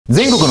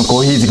全国のコ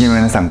ーヒー好きの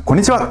皆さん、こん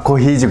にちは。コー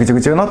ヒー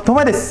塾長のトモ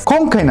ヤです。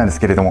今回なんです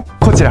けれども、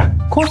こちら、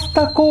コス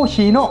タコー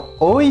ヒーの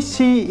美味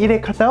しい入れ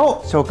方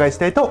を紹介し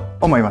たいと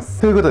思います。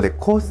ということで、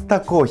コス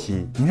タコーヒ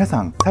ー、皆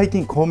さん、最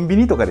近コンビ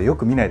ニとかでよ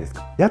く見ないです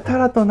か？やた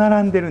らと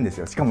並んでるんです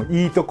よ。しかも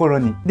いいところ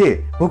に。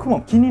で、僕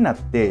も気になっ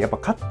て、やっぱ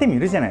買ってみ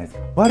るじゃないですか。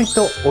割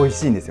と美味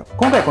しいんですよ。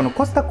今回この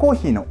コスタコー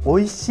ヒーの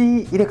美味し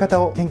い入れ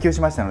方を研究し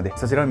ましたので、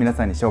そちらを皆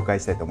さんに紹介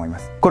したいと思いま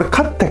す。これ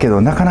買ったけ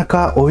どなかな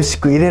か美味し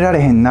く入れられ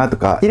へんなと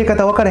か、入れ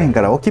方分からへんか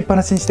ら置きっぱ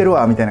なしにしてる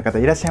わみたいな方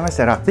いらっしゃいまし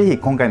たら、ぜひ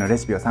今回のレ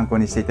シピを参考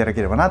にしていただ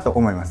ければなと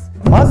思います。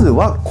まず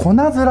は粉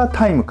面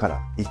タイムか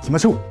らいきま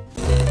しょう。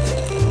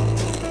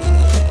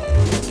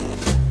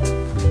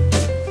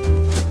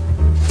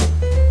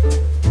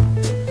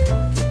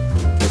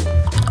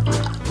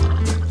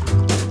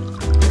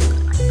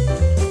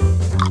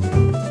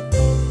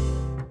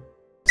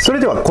それ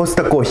ではコス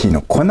タコーヒー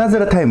の粉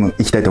面タイム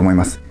いきたいと思い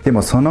ます。で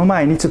もその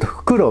前にちょっと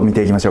袋を見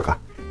ていきましょうか。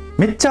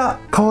めっちゃ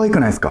可愛く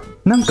ないですか？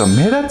なんか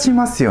目立ち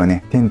ますよ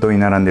ね。店頭に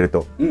並んでる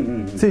と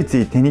ついつ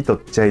い手に取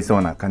っちゃいそ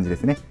うな感じで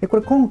すね。でこ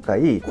れ今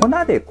回粉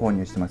で購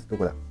入してます。ど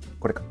こだ？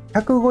これか。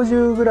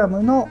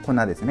150g の粉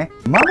ですね。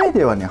豆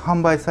ではね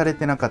販売され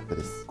てなかった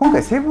です。今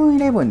回セブンイ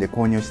レブンで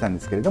購入したんで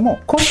すけれども、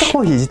コスタ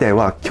コーヒー自体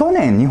は去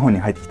年日本に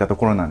入ってきたと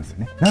ころなんですよ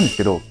ね。なんです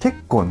けど結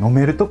構飲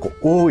めるとこ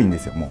多いんで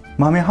すよ。もう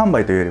豆販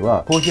売というより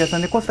はコーヒー屋さ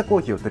んでコスタコ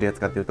ーヒーを取り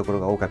扱っているところ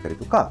が多かったり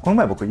とか、この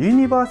前僕ユ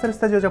ニバーサル・ス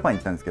タジオ・ジャパン行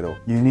ったんですけど、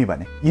ユニバ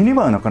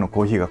の中の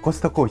コーヒーがコス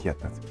タコーヒーやっ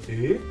たんです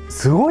よ。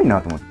すごい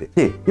なと思って。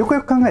でよく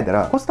よく考えた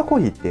らコスタコー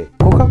ヒーって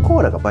コカ・コ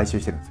ーラが買収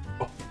してるんですよ。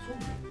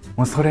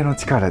もうそれの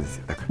力です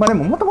よ。だからで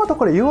ももともと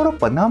これヨーロッ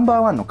パナン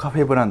バー1のカフ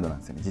ェブランドなん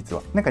ですよね。実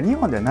はなんか日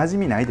本では馴染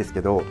みないです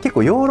けど、結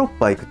構ヨーロッ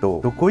パ行く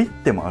とどこ行っ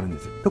てもあるんで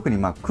すよ。特に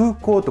空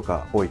港と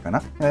か多いか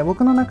な。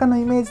僕の中の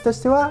イメージと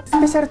してはス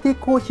ペシャルティー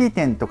コーヒー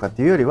店とかっ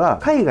ていうよりは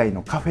海外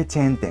のカフェチ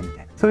ェーン店みたい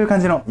な、そういう感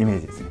じのイメ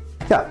ージですね。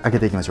じゃあ開け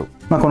ていきましょう。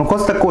このコ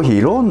スタコーヒ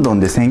ー、ロンドン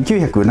で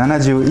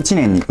1971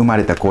年に生ま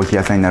れたコーヒー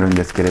屋さんになるん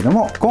ですけれど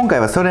も、今回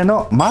はそれ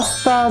のマ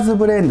スターズ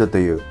ブレンドと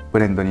いうブ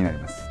レンドになり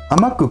ます。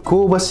甘く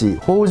香ばしい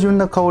芳醇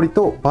な香り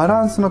とバ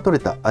ランスの取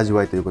れた味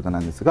わいということな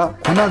んですが、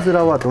粉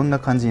面はどんな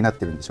感じになっ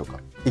てるんでしょうか。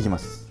いきま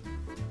す。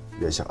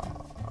よいしょ。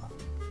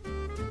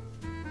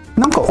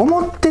なんか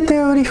思ってた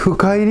より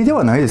深入りで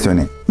はないですよ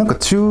ね。なんか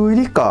中入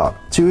りか、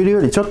中入り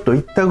よりちょっと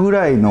いったぐ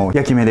らいの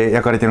焼き目で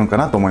焼かれてるのか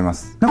なと思いま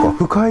す。なんか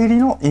深入り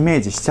のイメ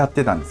ージしちゃっ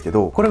てたんですけ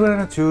ど、これぐらい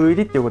の中入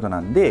りっていうことな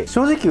んで、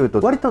正直言うと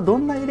割とど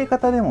んな入れ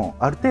方でも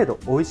ある程度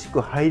美味し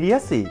く入り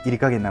やすい入り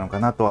加減なのか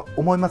なとは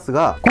思います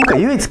が、今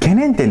回唯一懸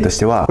念点とし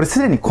てはこれす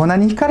でに粉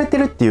に引かれて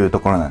るっていうと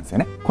ころなんですよ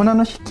ね。粉の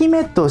引き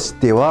目とし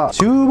ては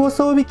中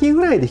細引き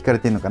ぐらいで引かれ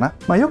てるのか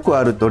な。よく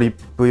あるドリッ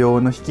プ用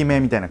の引き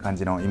目みたいな感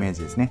じのイメー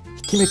ジですね。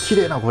引き目綺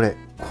麗な。これ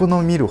こ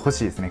のミル欲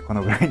しいですね。こ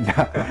のぐらい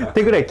なっ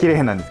てぐらい綺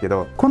麗なんですけ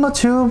ど、この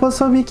中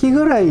細引き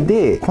ぐらい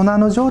で粉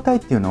の状態っ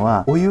ていうの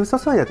はお湯注い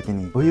だ時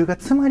にお湯が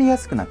詰まりや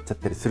すくなっちゃっ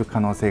たりする可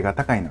能性が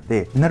高いの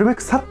で、なるべ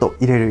くさっと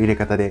入れる入れ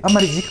方であん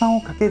まり時間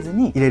をかけず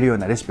に入れるよう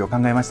なレシピを考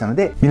えましたの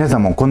で、皆さ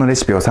んもこのレ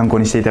シピを参考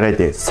にしていただい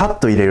て、さっ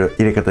と入れる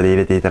入れ方で入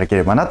れていただけ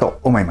ればなと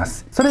思いま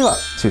す。それでは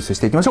抽出し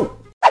ていきましょう。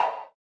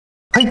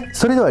はい、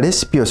それではレ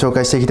シピを紹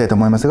介していきたいと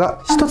思います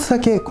が、一つだ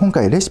け今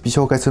回レシピ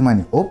紹介する前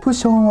にオプ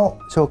ションを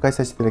紹介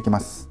させていただきま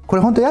す。こ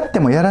れ本当やって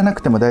もやらな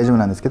くても大丈夫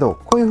なんですけど、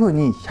こういう風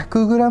に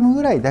 100g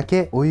ぐらいだ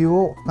けお湯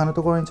を他の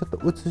ところにちょっと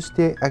移し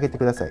てあげて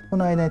ください。こ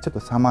の間にちょ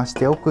っと冷まし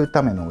ておく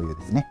ためのお湯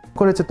ですね。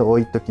これをちょっと置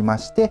いときま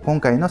して、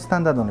今回のスタ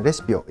ンダードのレ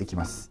シピをいき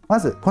ます。ま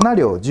ず粉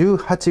量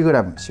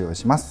 18g 使用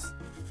します。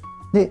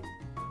で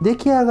出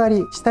来上が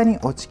り下に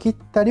落ちきっ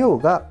た量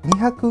が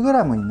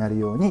 200g になる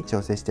ように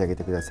調整してあげ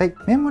てください。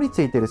メモリ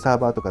ついてるサー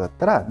バーとかだっ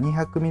たら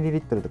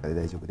 200ml とかで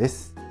大丈夫で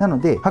す。なの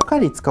で量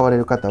り使われ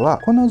る方は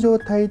この状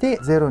態で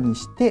0に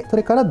して、そ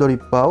れからドリ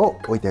ッパーを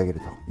置いてあげる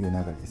という流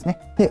れですね。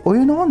でお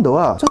湯の温度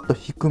はちょっと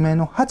低め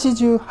の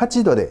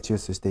88度で抽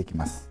出していき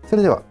ます。そ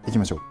れでは行き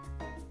ましょう。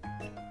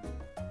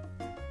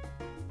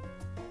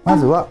ま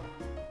ずは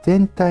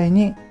全体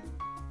に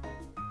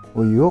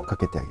お湯をか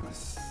けてあげま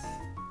す。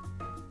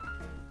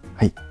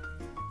はい、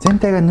全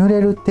体が濡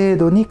れる程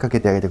度にかけ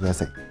てあげてくだ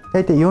さい。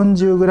だいたい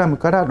 40g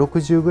から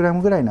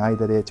 60g ぐらいの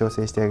間で調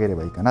整してあげれ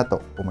ばいいかな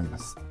と思いま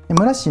す。で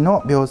蒸らし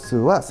の秒数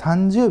は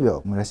30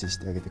秒蒸らしし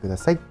てあげてくだ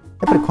さい。やっ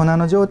ぱり粉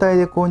の状態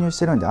で購入し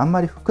てるんであん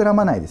まり膨ら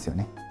まないですよ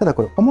ね。ただ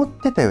これ思っ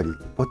てたより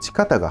落ち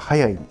方が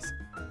早いんです。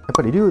やっ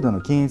ぱり粒度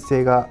の均一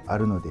性があ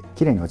るので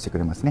綺麗に落ちてく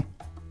れますね。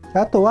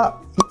あとは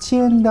1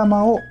円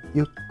玉を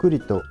ゆっくり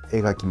と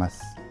描きま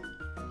す。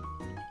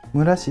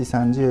蒸らし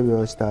30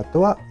秒した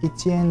後は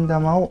1円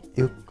玉を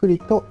ゆっくり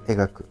と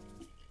描く。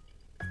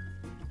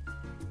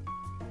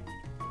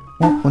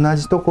もう同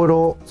じところ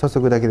を注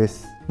ぐだけで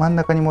す。真ん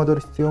中に戻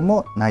る必要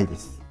もないで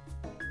す。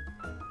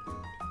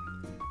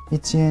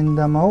1円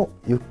玉を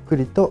ゆっく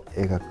りと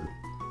描く。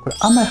これ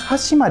あんまり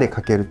端まで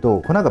かける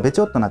と粉がべ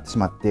ちょっとなってし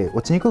まって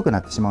落ちにくく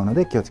なってしまうの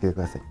で気をつけてく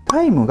ださい。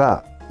タイム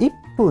が1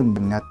分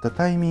になった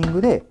タイミン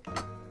グで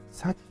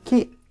さっ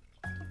き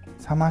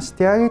冷まし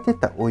てあげて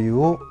たお湯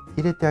を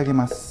入れてあげ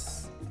ま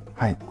す。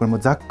はい、これも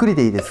ざっくり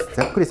でいいです。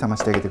ざっくり冷ま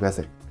してあげてくだ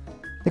さい。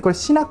でこれ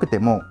しなくて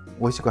も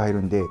美味しく入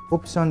るんでオ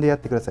プションでやっ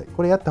てください。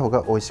これやった方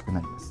が美味しくな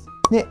ります。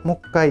で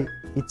もう一回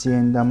1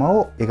円玉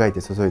を描い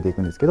て注いでい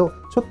くんですけど、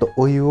ちょっと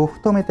お湯を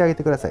太めてあげ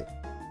てください。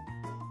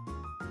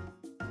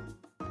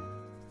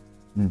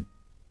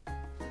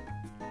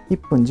1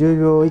分10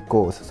秒以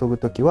降注ぐ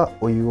ときは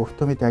お湯を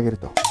太めてあげる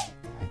と、よ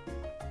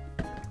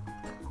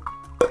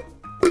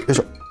いし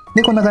ょ。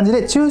でこんな感じ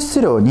で抽出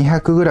量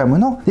 200g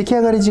の出来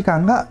上がり時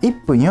間が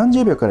1分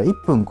40秒から1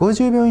分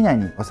50秒以内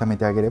に収め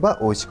てあげれば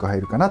美味しく入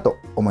るかなと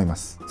思いま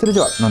す。それで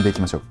は飲んでいき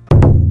ましょう。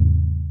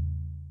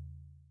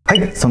は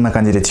い、そんな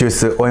感じで抽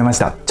出終えまし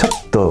た。ちょ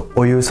っと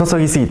お湯注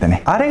ぎすぎた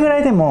ね。あれぐら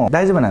いでも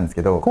大丈夫なんです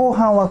けど、後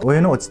半はお湯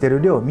の落ちてる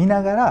量を見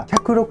ながら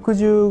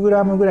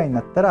 160g ぐらいに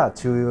なったら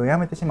中湯をや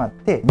めてしまっ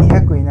て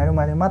200になる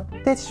まで待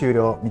って終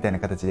了みたいな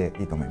形で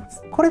いいと思いま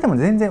す。これでも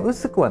全然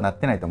薄くはなっ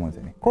てないと思うんです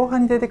よね。後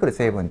半に出てくる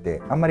成分っ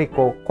てあんまり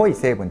こう濃い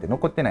成分って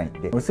残ってないん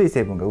で、薄い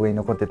成分が上に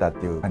残ってたっ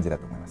ていう感じだ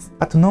と思います。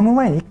あと飲む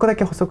前に1個だ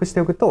け補足し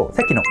ておくと、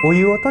さっきのお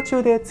湯を途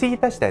中で継ぎ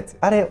足したやつ、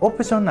あれオ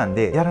プションなん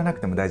でやらなく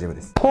ても大丈夫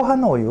です。後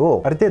半のお湯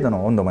をある程度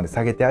の温度まで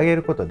下げてあげ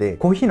ることで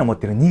コーヒーの持っ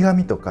てる苦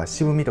味とか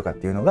渋みとかっ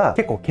ていうのが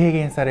結構軽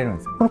減されるん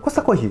ですよ。このコス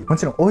タコーヒーも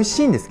ちろん美味し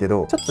いんですけ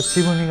ど、ちょっと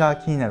渋みが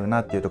気になる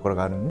なっていうところ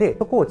があるんで、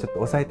そこをちょっと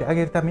抑えてあ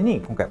げるため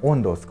に今回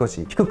温度を少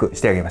し低く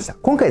してあげました。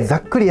今回ざ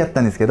っくりやっ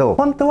たんですけど、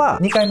本当は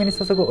2回目に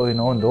注ぐお湯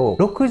の温度を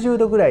60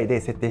度ぐらい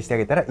で設定してあ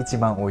げたら一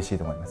番美味しい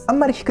と思います。あん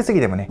まり低すぎ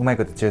てもね、うまい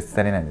こと抽出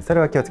されないんで、そ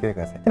れは気をつけてく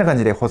ださい。ってな感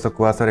じで補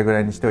足はそれぐら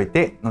いにしておい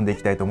て飲んでい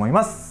きたいと思い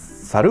ま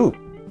す。サルー。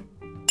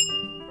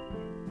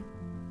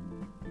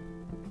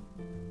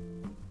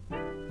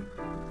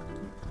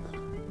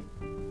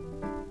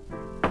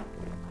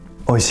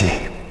美味し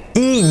い。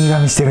いい苦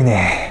味してる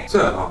ね。そ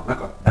うやな。な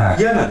んか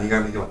嫌な苦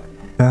味では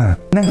ない。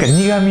なんか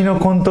苦味の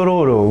コント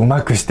ロールをう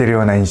まくしてる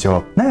ような印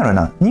象。なんやろ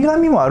な、苦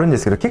味もあるんで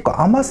すけど結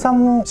構甘さ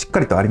もしっか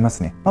りとありま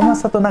すね。甘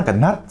さとなんか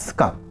ナッツ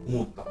感、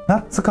ナ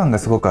ッツ感が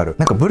すごくある。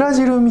なんかブラ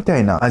ジルみた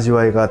いな味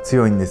わいが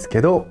強いんですけ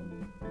ど、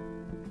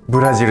ブ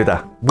ラジル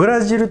だ。ブ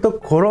ラジルと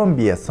コロン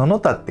ビアその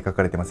他って書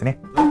かれてますね。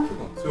ナッツ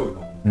感強い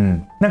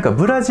な。なんか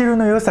ブラジル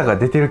の良さが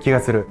出てる気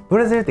がする。ブ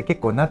ラジルって結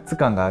構ナッツ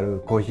感があ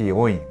るコーヒー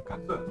多いんか。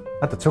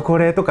あとチョコ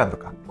レート感と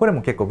か、これ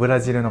も結構ブラ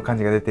ジルの感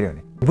じが出てるよ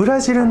ね。ブ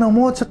ラジルの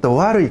もうちょっと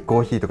悪いコ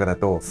ーヒーとかだ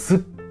とすっ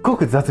ご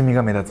く雑味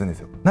が目立つんで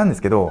すよ。なんで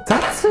すけど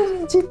雑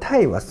味自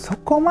体はそ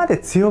こまで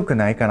強く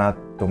ないかな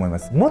と思いま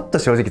す。もっと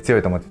正直強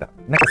いと思ってた。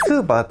なんかス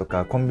ーパーと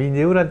かコンビニ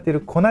で売られて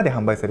る粉で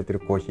販売されてる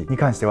コーヒーに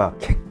関しては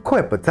結構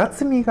やっぱ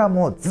雑味が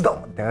もうズドン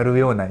ってある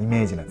ようなイ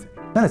メージなんですよ。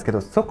なんですけ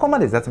どそこま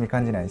で雑味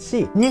感じない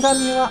し、苦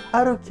味は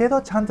あるけど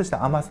ちゃんとし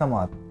た甘さ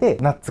もあって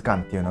ナッツ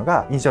感っていうの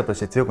が印象とし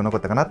て強く残っ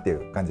たかなってい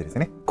う感じです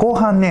ね。後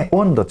半ね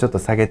温度ちょっと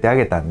下げてあ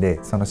げたんで、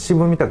その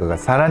渋みとかが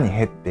さらに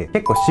減って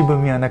結構渋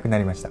みはなくな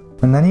りました。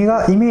何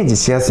がイメージ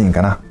しやすいん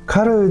かな。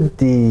カル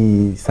デ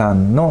ィさ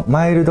んの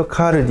マイルド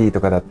カルディと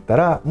かだった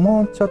ら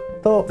もうちょっ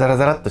とザラ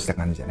ザラっとした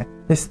感じじゃね。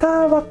でスタ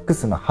ーバック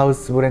スのハウ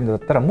スブレンド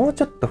だったらもう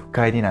ちょっと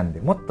深入りなん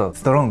でもっと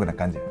ストロングな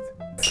感じなんですよ。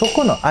そ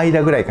この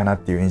間ぐらいかなっ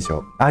ていう印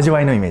象。味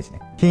わいのイメージね。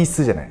品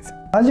質じゃないですよ。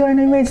味わい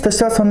のイメージとし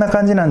てはそんな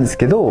感じなんです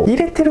けど、入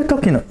れてる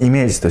時のイ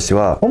メージとして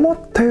は思っ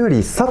たよ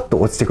りさっと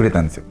落ちてくれた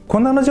んですよ。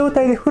粉の状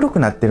態で古く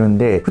なってるん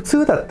で、普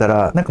通だった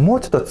らなんかもう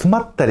ちょっと詰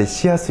まったり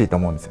しやすいと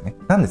思うんですよね。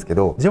なんですけ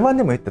ど序盤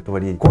でも言った通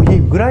りコーヒ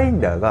ーグライン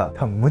ダーが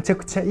多分むちゃ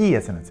くちゃいい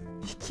やつなんですよ。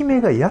引き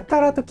目がやた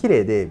らと綺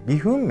麗で微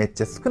粉めっ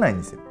ちゃ少ないん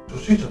ですよ。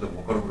初心者で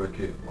も分かるぐらい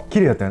綺麗だな。綺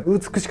麗だったよね。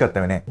美しかった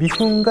よね。微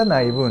粉が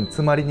ない分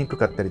詰まりにく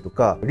かったりと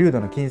か、粒度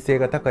の均整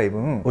が高い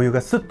分お湯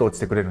がスッと落ち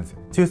てくれるんですよ。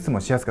抽出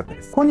もしやすかった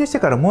です。購入して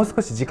からもう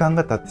少し時間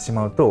が経ってし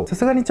まうとさ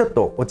すがにちょっ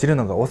と落ちる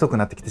のが遅く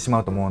なってきてし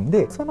まうと思うん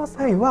で、その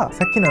際は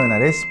さっきのような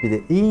レシピ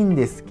でいいん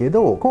ですけ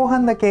ど、後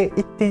半だけ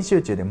一点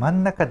集中で真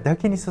ん中だ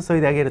けに注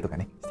いであげるとか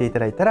ねしていた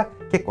だいたら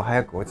結構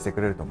早く落ちて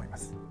くれると思いま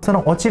す。そ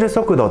の落ちる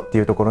速度って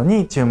いうところ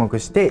に注目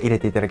して入れ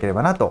ていただけれ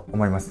ばなと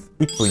思います。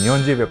1分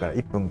40秒から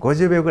1分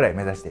50秒ぐらい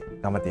目指して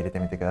頑張って入れて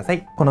みてくださ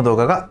い。この動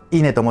画がい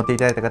いねと思ってい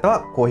ただいた方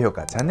は高評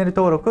価、チャンネル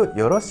登録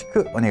よろし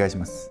くお願いし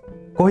ます。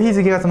コーヒー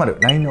好きが集まる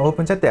LINE のオー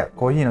プンチャットや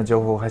コーヒーの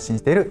情報を発信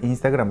している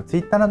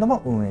Instagram、Twitter など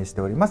も運営し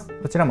ております。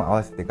こちらも合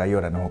わせて概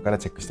要欄の方から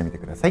チェックしてみて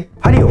ください。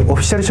ハリオオフ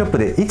ィシャルショップ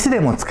でいつで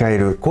も使え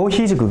るコー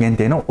ヒー塾限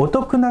定のお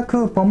得なク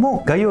ーポン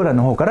も概要欄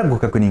の方からご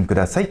確認く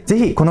ださい。ぜ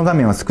ひこの画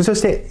面をスクショ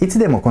していつ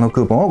でもこの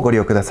クーポンをご利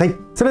用ください。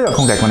それでは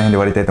今回この辺で終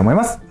わりたいと思い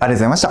ます。ありがとうご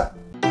ざいました。